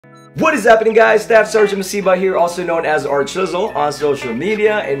What is happening, guys? Staff Sergeant Masibay here, also known as Archizzle on social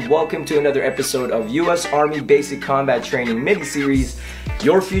media, and welcome to another episode of U.S. Army Basic Combat Training mini-series.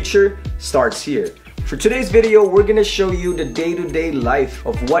 Your future starts here. For today's video, we're going to show you the day-to-day life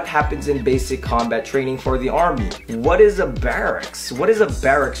of what happens in basic combat training for the Army. What is a barracks? What is a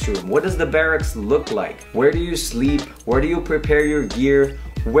barracks room? What does the barracks look like? Where do you sleep? Where do you prepare your gear?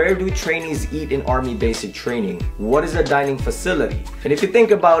 Where do trainees eat in Army basic training? What is a dining facility? And if you think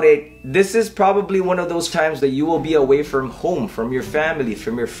about it, this is probably one of those times that you will be away from home, from your family,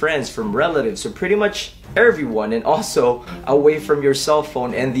 from your friends, from relatives, so pretty much everyone, and also away from your cell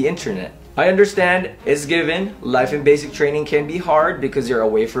phone and the internet. I understand, it's given, life in basic training can be hard because you're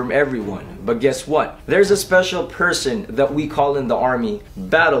away from everyone. But guess what? There's a special person that we call in the Army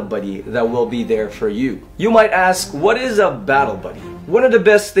battle buddy that will be there for you. You might ask, what is a battle buddy? One of the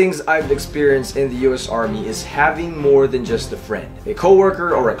best things I've experienced in the US Army is having more than just a friend, a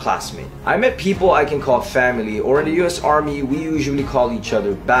coworker or a classmate. I met people I can call family, or in the US Army we usually call each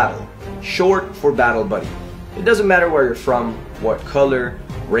other battle, short for battle buddy. It doesn't matter where you're from, what color,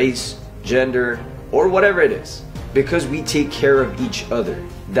 race, gender, or whatever it is, because we take care of each other.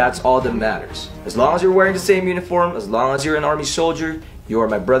 That's all that matters. As long as you're wearing the same uniform, as long as you're an Army soldier, you are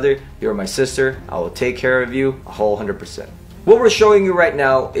my brother, you are my sister, I will take care of you a whole 100%. What we're showing you right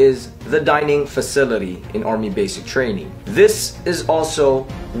now is the dining facility in Army basic training. This is also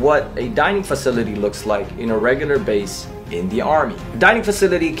what a dining facility looks like in a regular base in the Army. A dining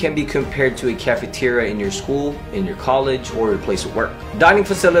facility can be compared to a cafeteria in your school, in your college, or your place of work. Dining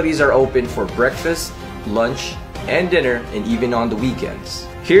facilities are open for breakfast, lunch, and dinner, and even on the weekends.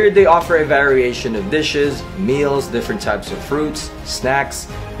 Here they offer a variation of dishes, meals, different types of fruits,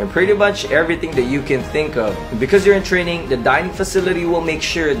 snacks, and pretty much everything that you can think of. And because you're in training, the dining facility will make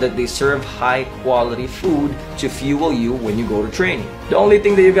sure that they serve high quality food to fuel you when you go to training. The only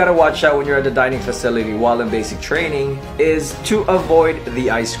thing that you gotta watch out when you're at the dining facility while in basic training is to avoid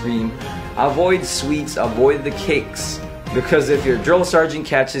the ice cream, avoid sweets, avoid the cakes. Because if your drill sergeant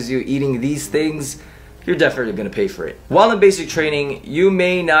catches you eating these things, you're definitely going to pay for it. While in basic training, you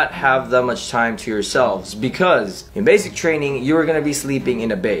may not have that much time to yourselves because in basic training, you are going to be sleeping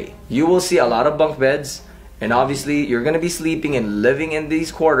in a bay. You will see a lot of bunk beds, and obviously you're going to be sleeping and living in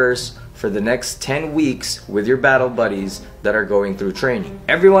these quarters for the next 10 weeks with your battle buddies that are going through training.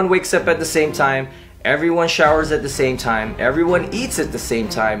 Everyone wakes up at the same time, everyone showers at the same time, everyone eats at the same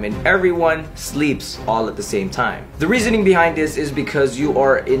time, and everyone sleeps all at the same time. The reasoning behind this is because you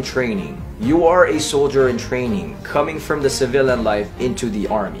are in training. You are a soldier in training, coming from the civilian life into the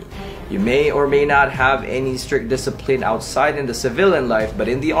Army. You may or may not have any strict discipline outside in the civilian life, but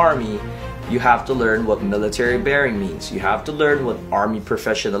in the Army, you have to learn what military bearing means. You have to learn what Army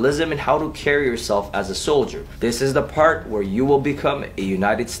professionalism and how to carry yourself as a soldier. This is the part where you will become a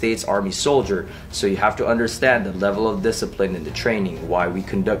United States Army soldier, so you have to understand the level of discipline in the training, why we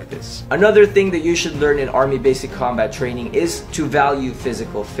conduct this. Another thing that you should learn in Army basic combat training is to value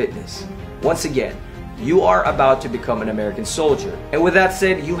physical fitness. Once again, you are about to become an American soldier. And with that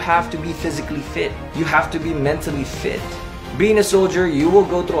said, you have to be physically fit. You have to be mentally fit. Being a soldier, you will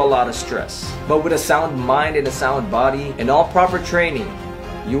go through a lot of stress. But with a sound mind and a sound body and all proper training,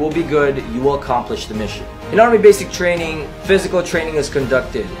 you will be good, you will accomplish the mission. In Army basic training, physical training is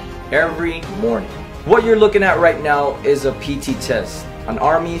conducted every morning. What you're looking at right now is a PT test, an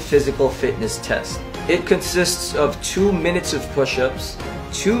Army physical fitness test. It consists of 2 minutes of push-ups,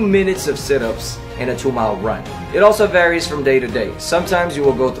 2 minutes of sit-ups, and a 2-mile run. It also varies from day to day. Sometimes you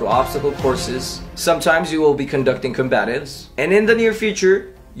will go through obstacle courses, sometimes you will be conducting combatives, and in the near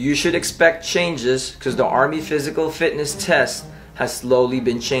future, you should expect changes because the Army physical fitness test has slowly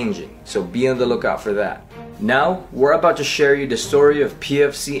been changing, so be on the lookout for that. Now, we're about to share you the story of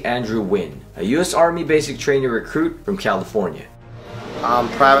PFC Andrew Wynn, a US Army basic training recruit from California. I'm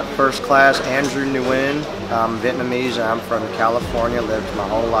Private First Class Andrew Nguyen. I'm Vietnamese and I'm from California, lived my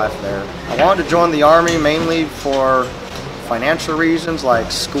whole life there. I wanted to join the Army mainly for financial reasons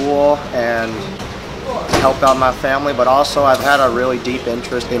like school and help out my family, but also I've had a really deep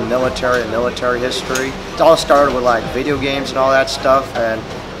interest in military and military history. It all started with like video games and all that stuff, and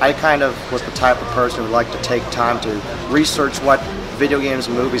I kind of was the type of person who would like to take time to research what video games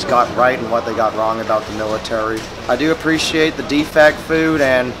and movies got right and what they got wrong about the military. I do appreciate the defect food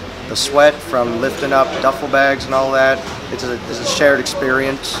and the sweat from lifting up duffel bags and all that. It's a shared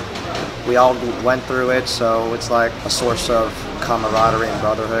experience. We all went through it, so it's like a source of camaraderie and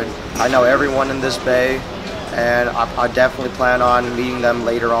brotherhood. I know everyone in this bay, and I definitely plan on meeting them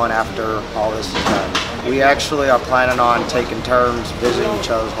later on after all this is done. We actually are planning on taking turns visiting each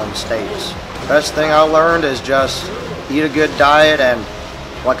other's home states. Best thing I learned is just eat a good diet and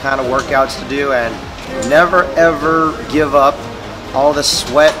what kind of workouts to do, and never ever give up. All the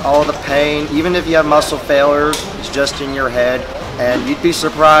sweat, all the pain, even if you have muscle failures, it's just in your head, and you'd be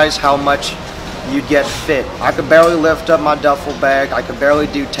surprised how much you'd get fit. I could barely lift up my duffel bag. I could barely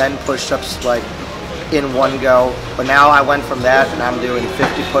do 10 push-ups like in one go, but now I went from that and I'm doing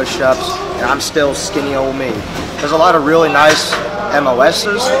 50 push-ups and I'm still skinny old me. There's a lot of really nice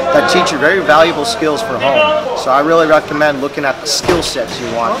MOSs that teach you very valuable skills for home, so I really recommend looking at the skill sets you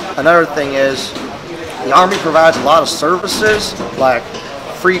want. Another thing is the Army provides a lot of services, like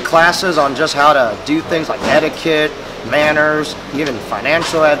free classes on just how to do things like etiquette, manners, even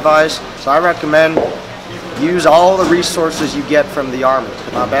financial advice. So I recommend use all the resources you get from the Army.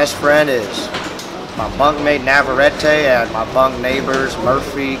 My best friend is my bunkmate Navarrete and my bunk neighbors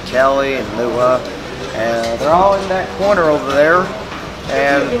Murphy, Kelly, and Lua. And they're all in that corner over there.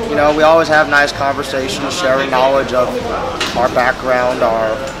 And you know, we always have nice conversations, sharing knowledge of our background,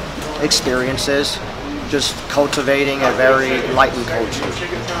 our experiences, just cultivating a very enlightened culture.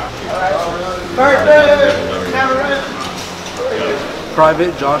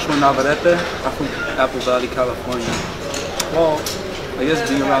 Private Joshua Navarrete. I'm from Apple Valley, California. Well, I guess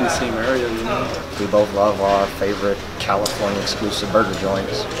being around the same area, you know. We both love our favorite California exclusive burger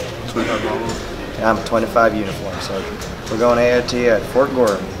joints. 25 Yeah, I'm a 25 uniform sergeant. We're going AOT at Fort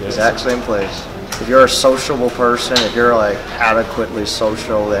Gorham, exact same place. If you're a sociable person, if you're like adequately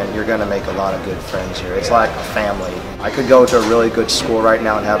social, then you're gonna make a lot of good friends here. It's like a family. I could go to a really good school right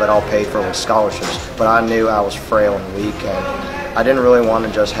now and have it all paid for with scholarships, but I knew I was frail and weak, and I didn't really want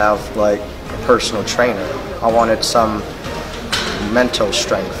to just have like a personal trainer. I wanted some mental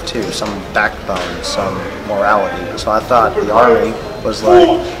strength too, some backbone, some morality. So I thought the Army was like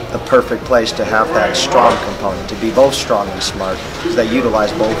the perfect place to have that strong component, to be both strong and smart, because they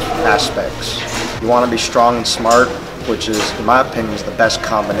utilize both aspects. You want to be strong and smart, which is, in my opinion, is the best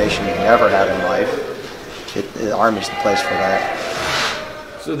combination you can ever have in life. The Army's the place for that.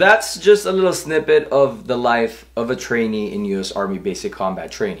 So that's just a little snippet of the life of a trainee in U.S. Army Basic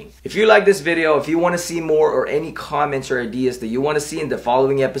Combat Training. If you like this video, if you want to see more or any comments or ideas that you want to see in the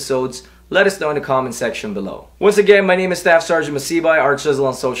following episodes, let us know in the comment section below. Once again, my name is Staff Sergeant Masibay, Art Chisel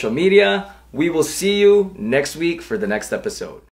on social media. We will see you next week for the next episode.